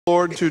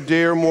Lord, to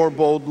dare more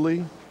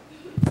boldly,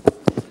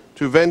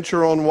 to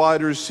venture on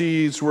wider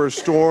seas where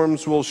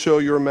storms will show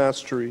your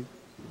mastery,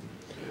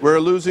 where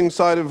losing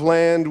sight of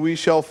land we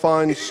shall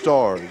find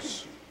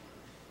stars.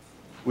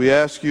 We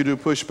ask you to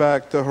push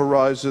back the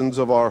horizons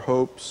of our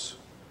hopes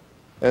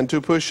and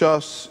to push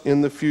us in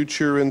the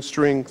future in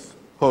strength,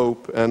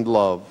 hope, and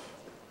love.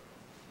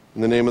 In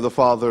the name of the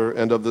Father,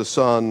 and of the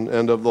Son,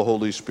 and of the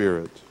Holy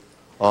Spirit.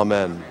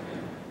 Amen.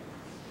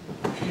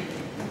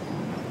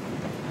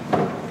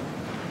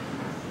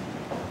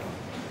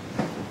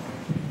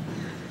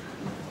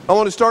 I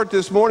want to start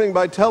this morning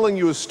by telling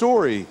you a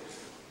story.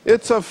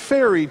 It's a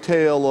fairy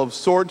tale of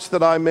sorts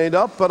that I made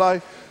up, but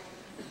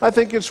I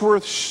think it's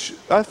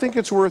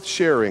worth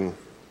sharing.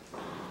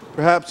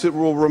 Perhaps it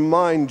will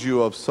remind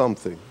you of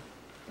something.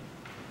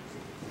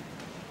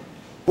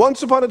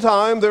 Once upon a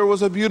time, there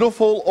was a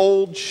beautiful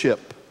old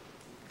ship.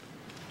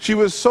 She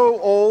was so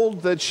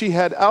old that she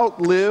had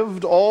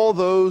outlived all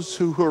those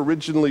who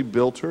originally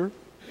built her.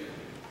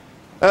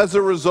 As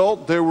a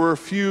result, there were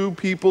few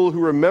people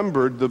who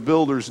remembered the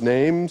builders'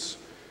 names,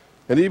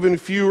 and even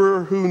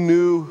fewer who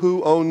knew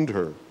who owned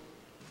her.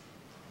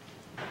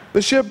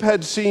 The ship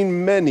had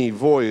seen many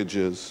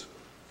voyages,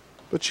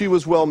 but she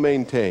was well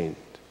maintained.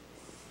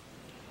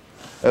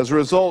 As a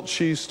result,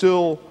 she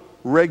still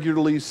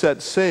regularly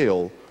set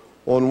sail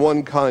on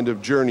one kind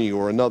of journey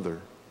or another.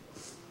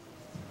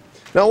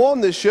 Now,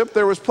 on this ship,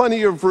 there was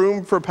plenty of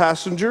room for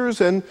passengers,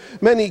 and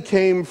many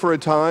came for a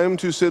time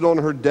to sit on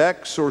her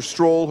decks or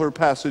stroll her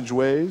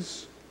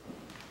passageways.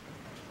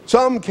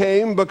 Some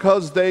came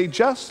because they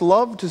just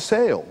loved to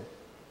sail.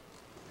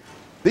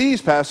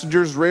 These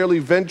passengers rarely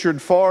ventured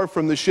far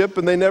from the ship,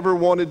 and they never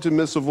wanted to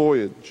miss a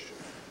voyage.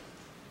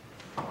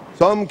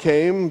 Some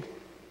came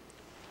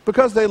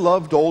because they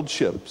loved old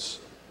ships.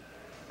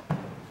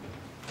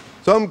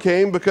 Some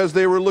came because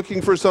they were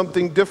looking for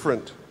something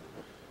different.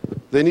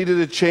 They needed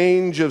a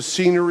change of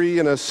scenery,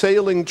 and a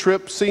sailing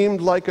trip seemed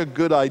like a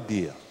good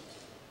idea.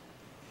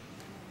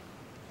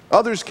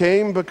 Others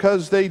came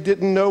because they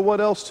didn't know what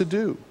else to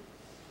do.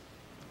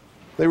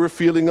 They were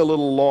feeling a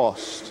little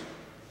lost,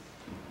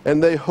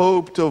 and they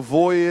hoped a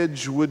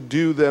voyage would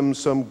do them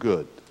some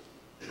good.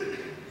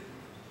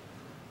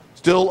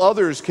 Still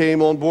others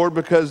came on board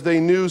because they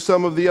knew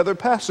some of the other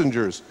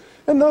passengers,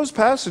 and those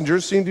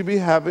passengers seemed to be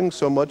having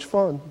so much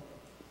fun.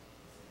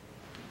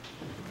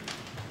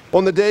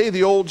 On the day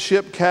the old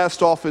ship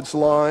cast off its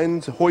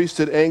lines,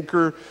 hoisted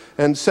anchor,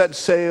 and set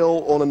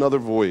sail on another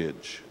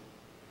voyage.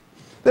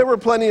 There were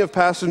plenty of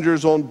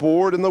passengers on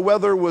board, and the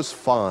weather was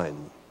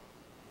fine.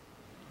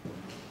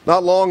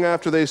 Not long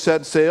after they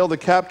set sail, the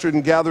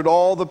captain gathered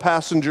all the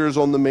passengers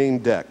on the main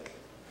deck.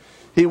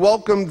 He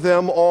welcomed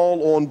them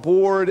all on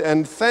board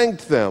and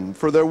thanked them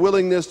for their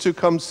willingness to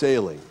come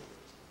sailing.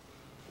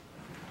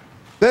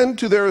 Then,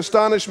 to their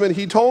astonishment,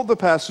 he told the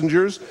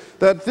passengers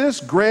that this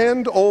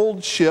grand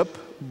old ship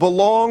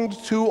belonged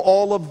to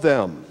all of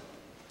them.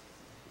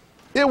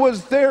 It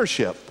was their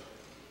ship,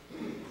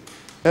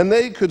 and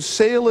they could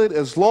sail it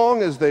as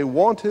long as they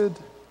wanted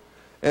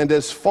and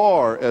as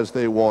far as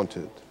they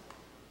wanted.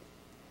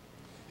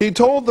 He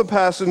told the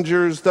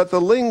passengers that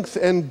the length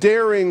and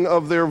daring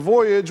of their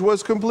voyage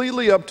was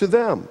completely up to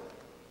them.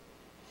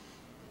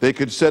 They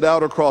could set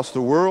out across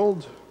the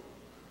world.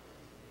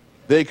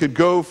 They could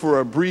go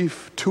for a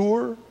brief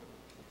tour.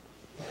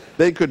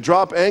 They could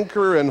drop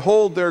anchor and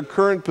hold their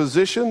current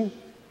position,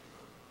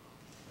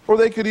 or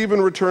they could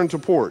even return to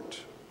port.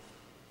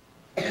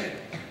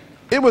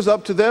 It was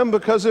up to them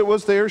because it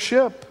was their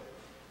ship.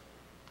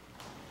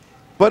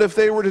 But if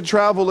they were to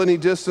travel any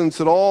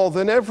distance at all,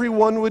 then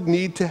everyone would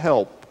need to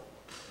help.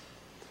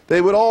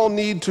 They would all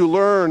need to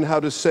learn how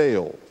to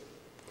sail,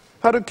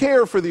 how to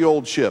care for the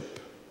old ship,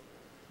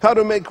 how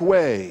to make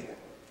way,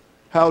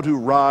 how to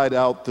ride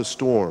out the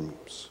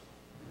storms.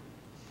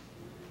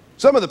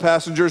 Some of the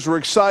passengers were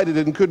excited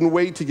and couldn't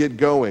wait to get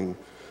going.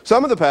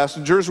 Some of the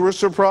passengers were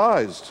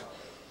surprised.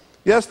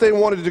 Yes, they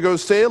wanted to go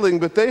sailing,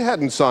 but they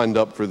hadn't signed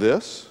up for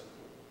this.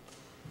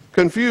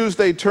 Confused,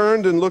 they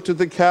turned and looked at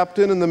the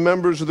captain and the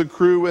members of the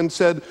crew and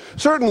said,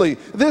 "Certainly,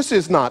 this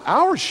is not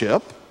our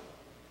ship."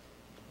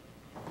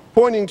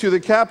 Pointing to the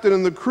captain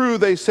and the crew,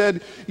 they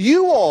said,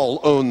 "You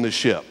all own the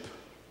ship."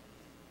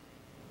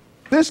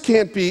 "This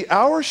can't be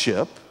our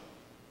ship,"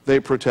 they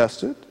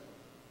protested.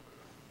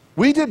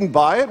 "We didn't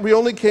buy it. We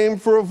only came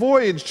for a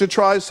voyage to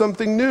try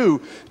something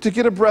new, to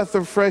get a breath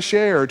of fresh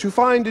air, to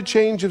find a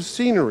change of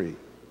scenery."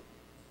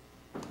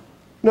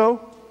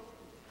 "No,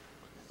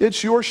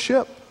 it's your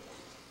ship,"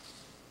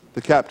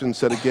 the captain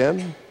said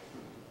again.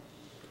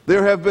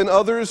 "There have been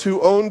others who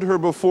owned her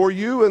before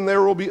you, and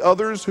there will be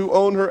others who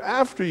own her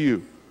after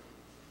you.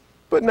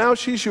 But now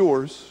she's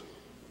yours.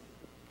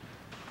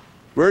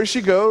 Where she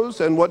goes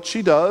and what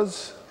she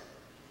does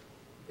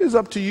is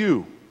up to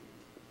you."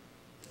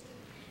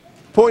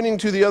 Pointing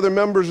to the other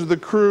members of the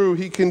crew,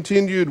 he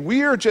continued,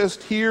 "We are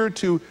just here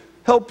to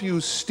help you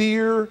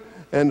steer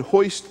and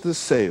hoist the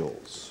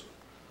sails.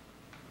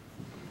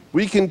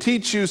 We can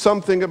teach you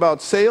something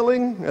about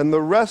sailing, and the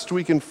rest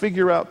we can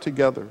figure out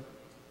together.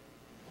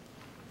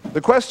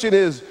 The question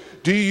is,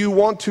 Do you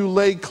want to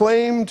lay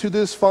claim to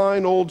this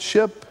fine old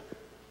ship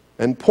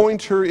and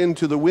point her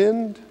into the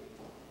wind?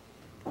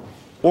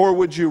 Or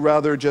would you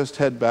rather just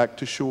head back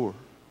to shore?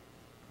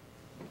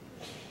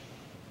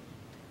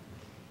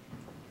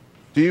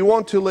 Do you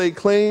want to lay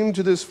claim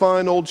to this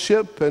fine old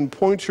ship and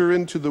point her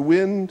into the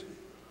wind?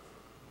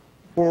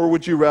 Or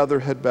would you rather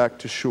head back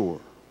to shore?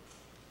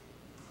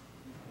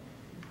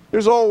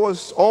 There's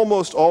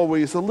almost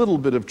always a little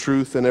bit of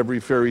truth in every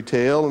fairy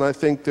tale, and I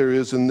think there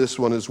is in this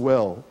one as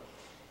well.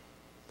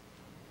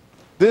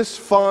 This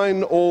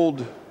fine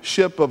old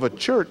ship of a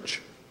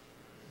church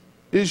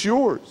is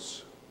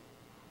yours.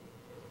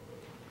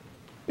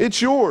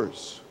 It's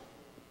yours.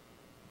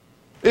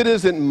 It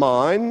isn't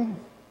mine.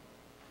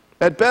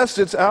 At best,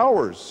 it's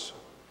ours.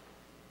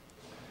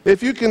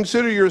 If you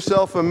consider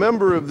yourself a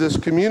member of this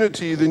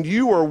community, then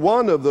you are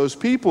one of those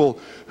people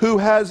who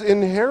has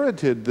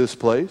inherited this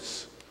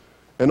place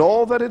and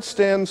all that it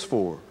stands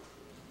for,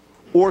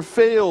 or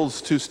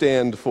fails to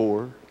stand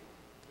for,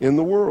 in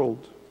the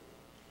world.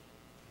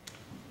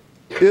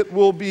 It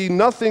will be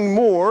nothing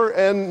more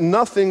and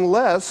nothing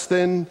less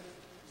than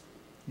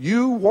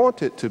you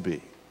want it to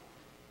be.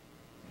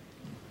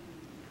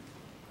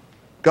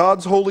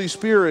 God's Holy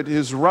Spirit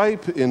is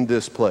ripe in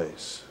this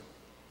place.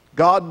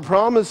 God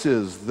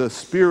promises the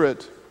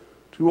Spirit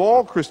to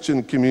all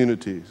Christian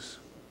communities.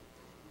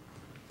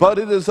 But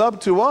it is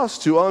up to us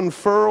to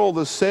unfurl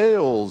the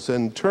sails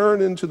and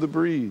turn into the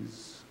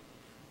breeze.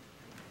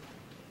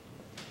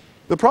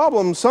 The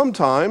problem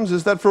sometimes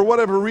is that for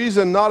whatever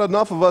reason, not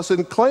enough of us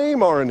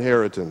claim our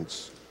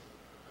inheritance.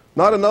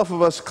 Not enough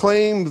of us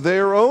claim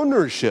their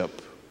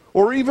ownership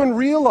or even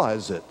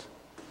realize it.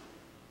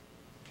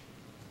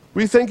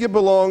 We think it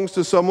belongs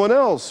to someone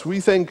else. We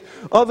think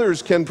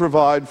others can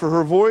provide for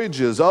her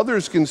voyages,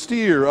 others can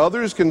steer,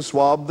 others can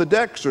swab the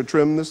decks or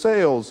trim the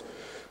sails.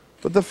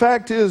 But the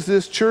fact is,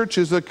 this church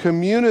is a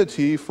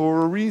community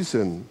for a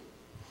reason,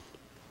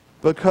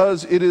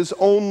 because it is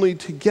only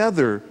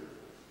together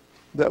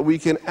that we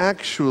can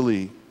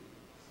actually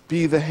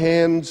be the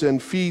hands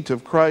and feet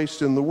of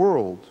Christ in the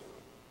world.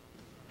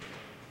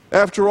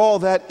 After all,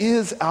 that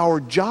is our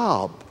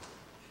job.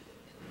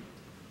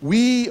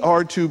 We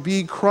are to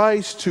be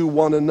Christ to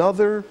one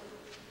another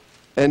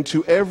and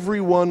to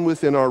everyone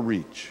within our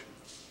reach.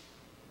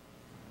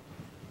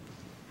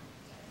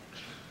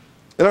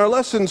 In our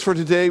lessons for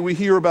today, we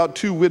hear about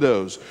two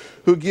widows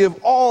who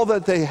give all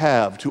that they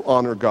have to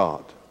honor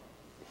God.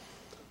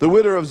 The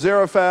widow of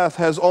Zarephath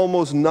has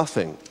almost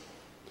nothing,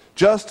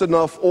 just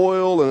enough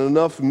oil and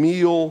enough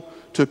meal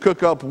to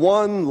cook up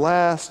one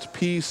last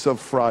piece of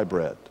fry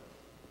bread.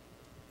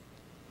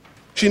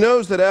 She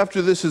knows that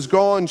after this is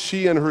gone,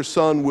 she and her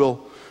son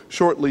will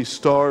shortly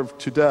starve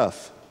to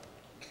death.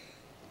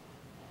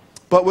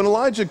 But when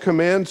Elijah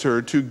commands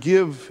her to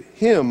give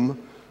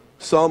him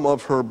some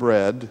of her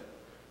bread,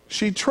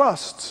 she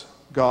trusts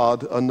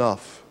God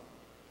enough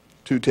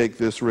to take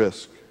this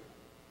risk.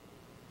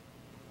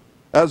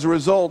 As a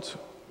result,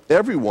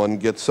 everyone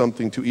gets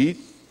something to eat,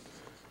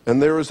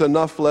 and there is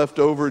enough left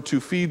over to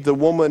feed the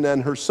woman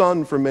and her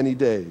son for many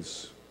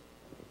days.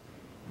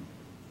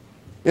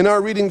 In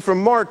our reading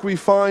from Mark, we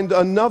find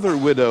another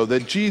widow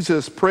that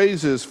Jesus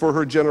praises for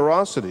her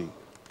generosity.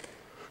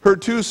 Her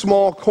 2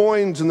 small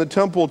coins in the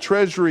temple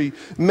treasury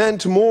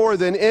meant more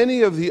than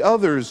any of the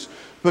others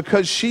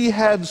because she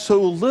had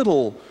so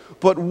little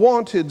but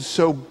wanted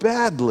so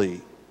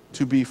badly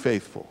to be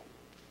faithful.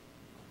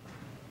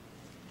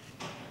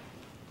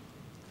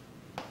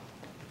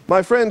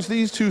 My friends,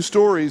 these 2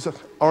 stories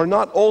are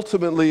not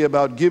ultimately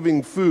about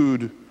giving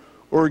food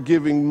or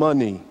giving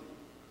money.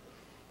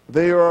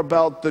 They are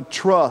about the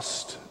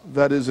trust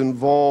that is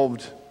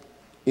involved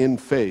in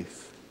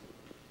faith.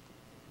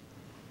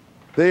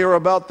 They are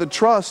about the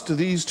trust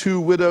these 2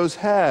 widows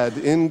had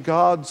in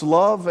God's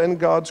love and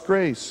God's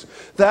grace.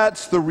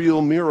 That's the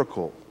real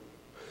miracle.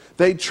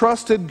 They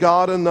trusted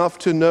God enough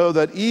to know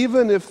that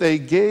even if they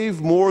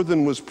gave more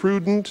than was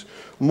prudent,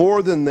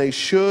 more than they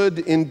should,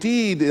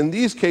 indeed, in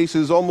these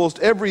cases, almost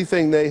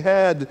everything they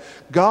had,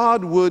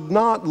 God would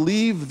not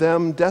leave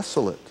them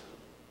desolate.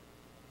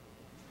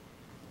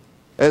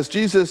 As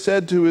Jesus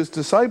said to his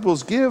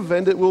disciples, "Give,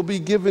 and it will be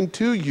given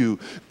to you.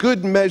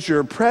 Good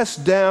measure,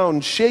 pressed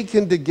down,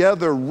 shaken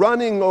together,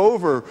 running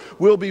over,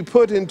 will be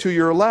put into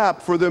your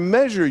lap. For the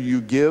measure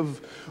you give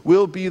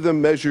will be the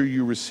measure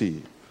you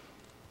receive."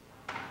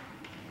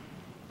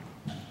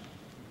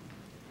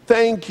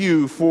 Thank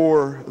you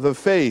for the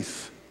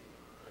faith,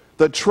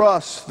 the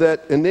trust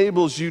that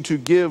enables you to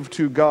give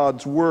to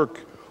God's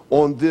work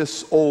on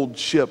this old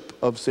ship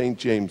of St.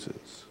 James's.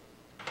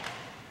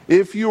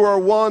 If you are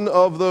one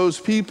of those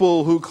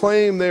people who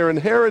claim their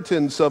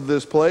inheritance of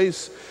this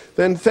place,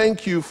 then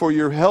thank you for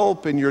your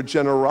help and your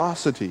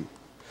generosity.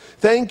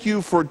 Thank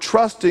you for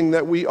trusting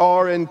that we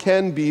are and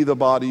can be the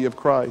body of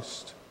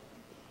Christ.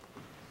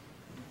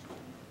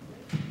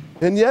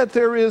 And yet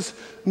there is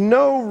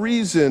no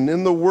reason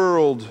in the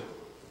world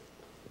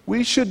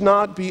we should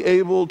not be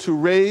able to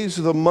raise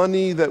the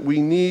money that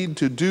we need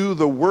to do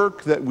the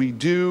work that we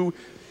do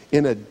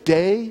in a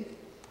day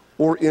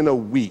or in a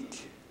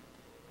week.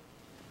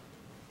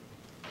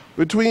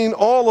 Between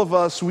all of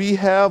us, we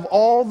have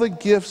all the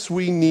gifts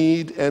we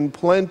need and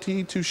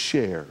plenty to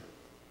share.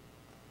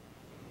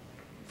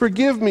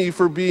 Forgive me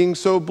for being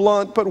so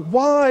blunt, but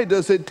why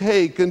does it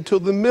take until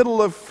the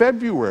middle of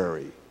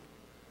February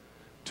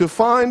to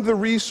find the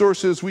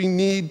resources we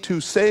need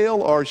to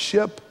sail our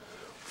ship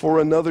for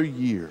another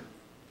year?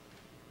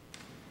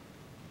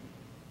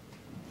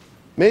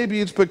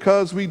 Maybe it's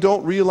because we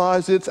don't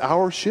realize it's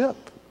our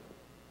ship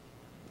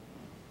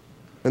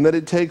and that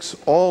it takes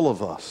all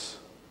of us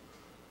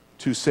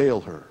to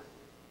sail her.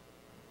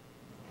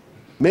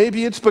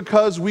 Maybe it's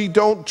because we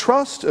don't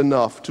trust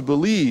enough to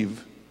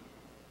believe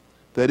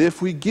that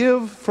if we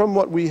give from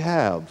what we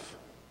have,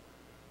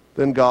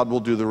 then God will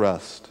do the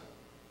rest.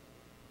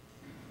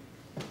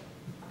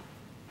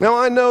 Now,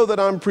 I know that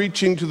I'm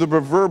preaching to the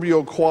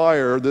proverbial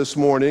choir this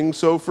morning,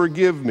 so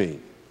forgive me.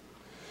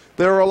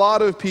 There are a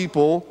lot of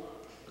people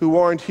who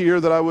aren't here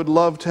that I would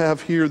love to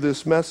have hear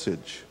this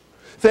message.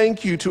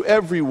 Thank you to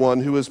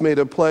everyone who has made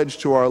a pledge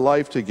to our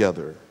life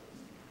together.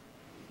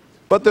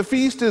 But the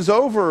feast is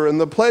over and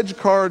the pledge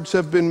cards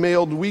have been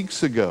mailed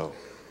weeks ago.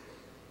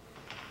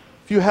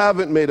 If you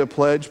haven't made a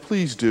pledge,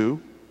 please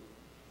do.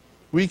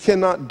 We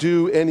cannot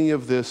do any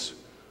of this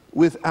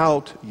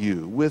without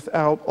you,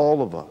 without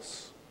all of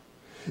us.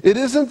 It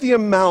isn't the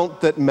amount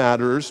that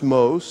matters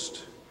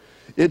most.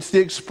 It's the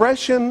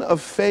expression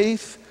of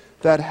faith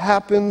that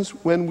happens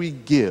when we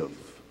give.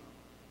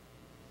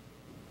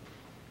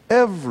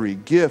 Every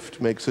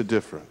gift makes a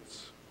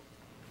difference.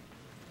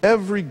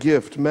 Every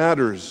gift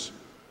matters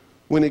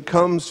when it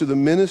comes to the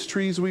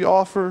ministries we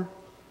offer,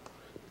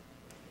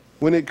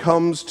 when it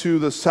comes to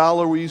the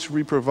salaries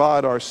we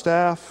provide our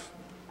staff,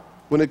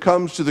 when it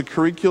comes to the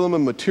curriculum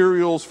and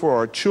materials for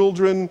our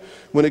children,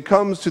 when it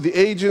comes to the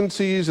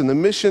agencies and the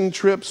mission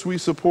trips we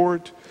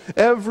support.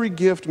 Every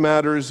gift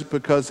matters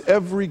because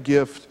every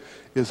gift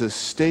is a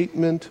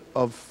statement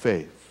of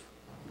faith.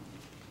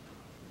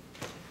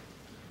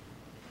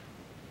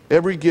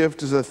 Every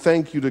gift is a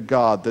thank you to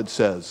God that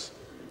says,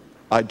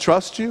 I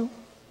trust you,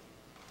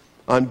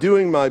 I'm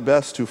doing my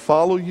best to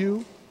follow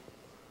you,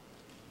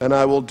 and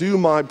I will do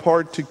my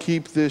part to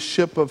keep this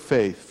ship of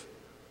faith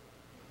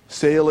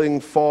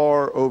sailing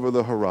far over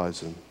the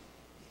horizon.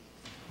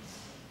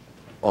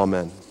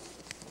 Amen.